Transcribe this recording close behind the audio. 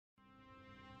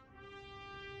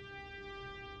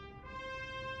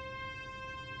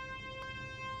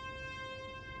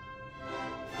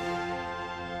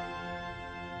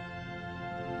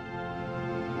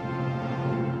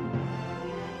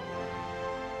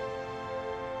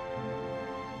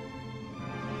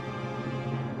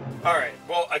Alright,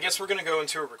 well, I guess we're going to go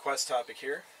into a request topic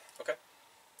here. Okay.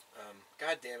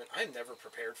 God damn it, I'm never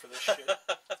prepared for this shit.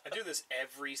 I do this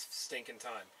every stinking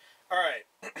time. Alright.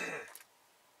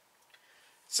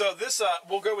 So this,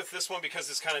 we'll go with this one because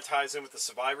this kind of ties in with the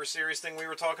Survivor Series thing we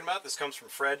were talking about. This comes from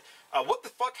Fred. What the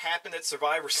fuck happened at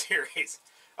Survivor Series?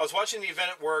 I was watching the event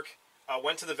at work,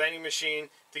 went to the vending machine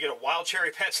to get a wild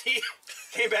cherry Pepsi,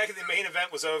 came back and the main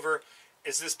event was over.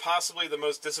 Is this possibly the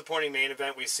most disappointing main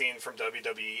event we've seen from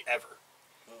WWE ever?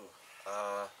 Ooh,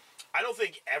 I don't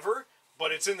think ever,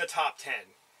 but it's in the top 10.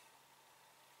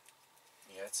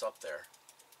 Yeah, it's up there.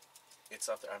 It's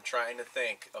up there. I'm trying to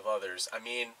think of others. I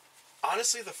mean,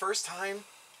 honestly, the first time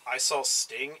I saw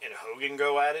Sting and Hogan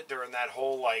go at it during that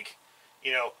whole, like,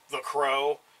 you know, the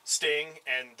Crow Sting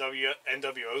and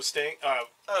NWO Sting,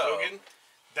 Hogan,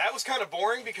 that was kind of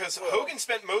boring because Hogan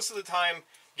spent most of the time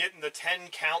getting the 10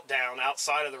 countdown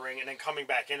outside of the ring and then coming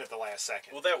back in at the last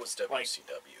second. Well, that was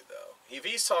WCW, though. If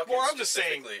he's talking I'm just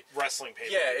saying wrestling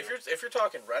pay-per-view. Yeah, if you're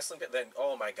talking wrestling, then,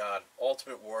 oh my God,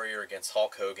 Ultimate Warrior against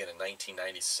Hulk Hogan in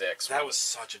 1996. That was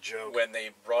such a joke. When they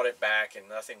brought it back and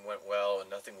nothing went well and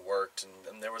nothing worked.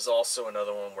 And there was also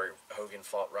another one where Hogan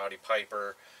fought Roddy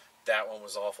Piper. That one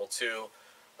was awful, too.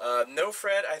 No,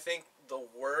 Fred, I think the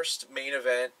worst main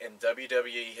event in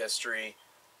WWE history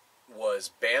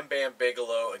was Bam Bam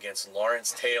Bigelow against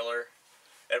Lawrence Taylor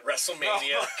at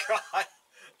WrestleMania. Oh my God.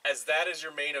 As that is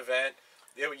your main event,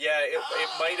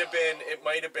 it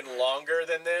might have been longer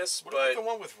than this. What about the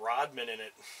one with Rodman in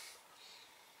it?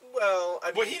 Well, I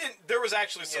mean, well, he didn't. There was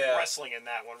actually some wrestling in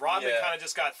that one. Rodman kind of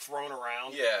just got thrown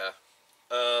around. Yeah.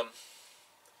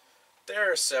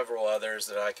 There are several others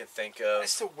that I could think of.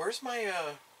 Where's my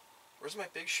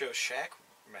Big Show Shaq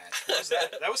match? What was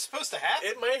that? That was supposed to happen.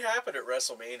 It might happen at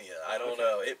WrestleMania. I don't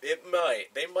know. It might.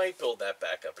 They might build that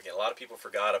back up again. A lot of people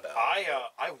forgot about it.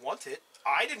 I want it.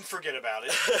 I didn't forget about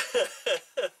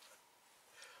it.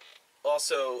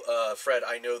 Also, Fred,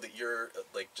 I know that you're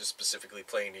like just specifically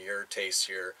playing to your taste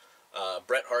here.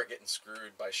 Bret Hart getting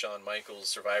screwed by Shawn Michaels,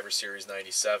 Survivor Series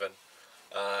 '97.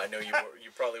 I know you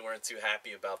probably weren't too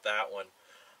happy about that one.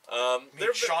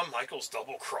 Shawn Michaels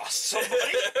double-crossed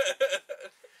somebody?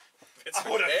 It's a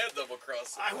bad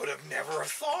double-cross. I would have never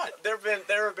thought. There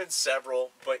have been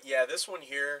several, but yeah, this one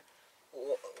here,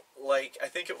 like, I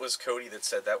think it was Cody that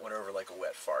said that went over like a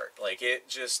wet fart. Like, it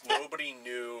just, nobody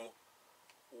knew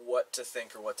what to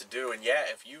think or what to do. And yeah,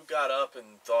 if you got up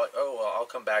and thought, oh, well, I'll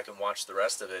come back and watch the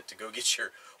rest of it to go get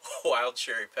your wild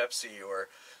cherry Pepsi or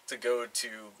to go to,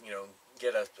 you know,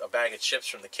 get a bag of chips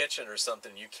from the kitchen or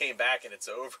something, you came back and it's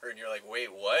over and you're like,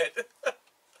 wait, what?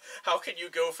 How can you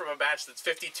go from a match that's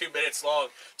 52 minutes long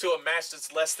to a match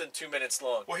that's less than 2 minutes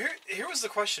long? Well, here was the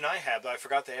question I had that I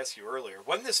forgot to ask you earlier.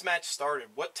 When this match started,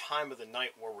 what time of the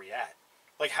night were we at?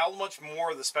 Like, how much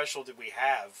more of the special did we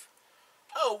have?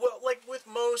 Oh, well, like with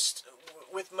most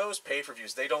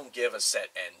pay-per-views, they don't give a set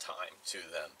end time to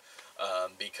them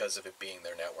because of it being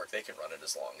their network. They can run it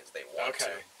as long as they want to.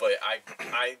 But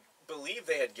I believe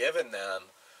they had given them,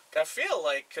 I feel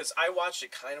like, because I watched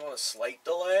it kind of on a slight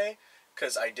delay,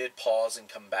 because I did pause and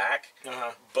come back,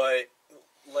 but,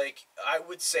 like, I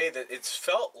would say that it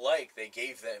felt like they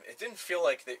gave them, it didn't feel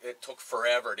like it took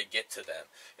forever to get to them.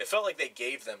 It felt like they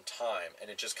gave them time, and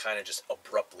it just kind of just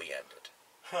abruptly ended.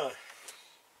 Huh.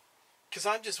 Because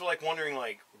I'm just, like, wondering,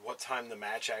 like, what time the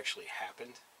match actually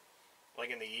happened. Like,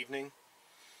 in the evening.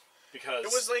 Because...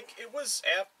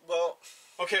 well...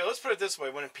 Okay, let's put it this way.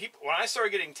 When I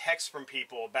started getting texts from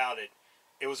people about it,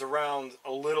 it was around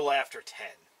a little after 10.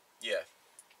 Yeah.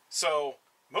 So,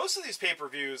 most of these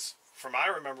pay-per-views, from I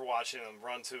remember watching them,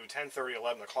 run to 10:30,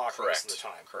 11 o'clock most of the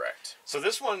time. Correct. So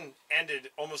this one ended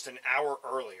almost an hour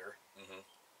earlier.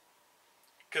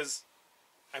 Because,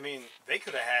 I mean, they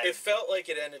could have had... It felt like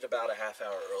it ended about a half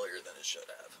hour earlier than it should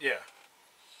have. Yeah.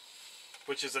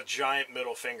 Which is a giant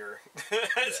middle finger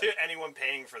to anyone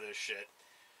paying for this shit.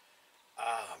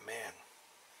 Ah, man.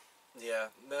 Yeah,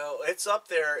 no, it's up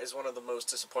there as one of the most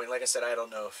disappointing. Like I said, I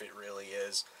don't know if it really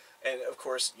is. And, of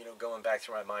course, you know, going back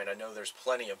through my mind, I know there's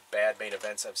plenty of bad main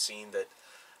events I've seen that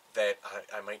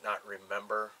I might not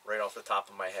remember right off the top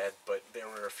of my head, but there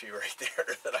were a few right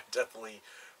there that I definitely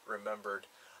remembered.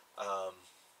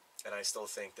 And I still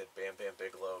think that Bam Bam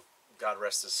Bigelow, God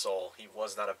rest his soul, he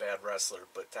was not a bad wrestler,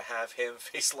 but to have him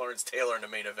face Lawrence Taylor in the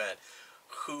main event,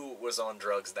 who was on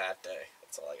drugs that day?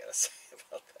 That's all I gotta say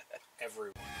about that.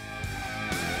 Everyone.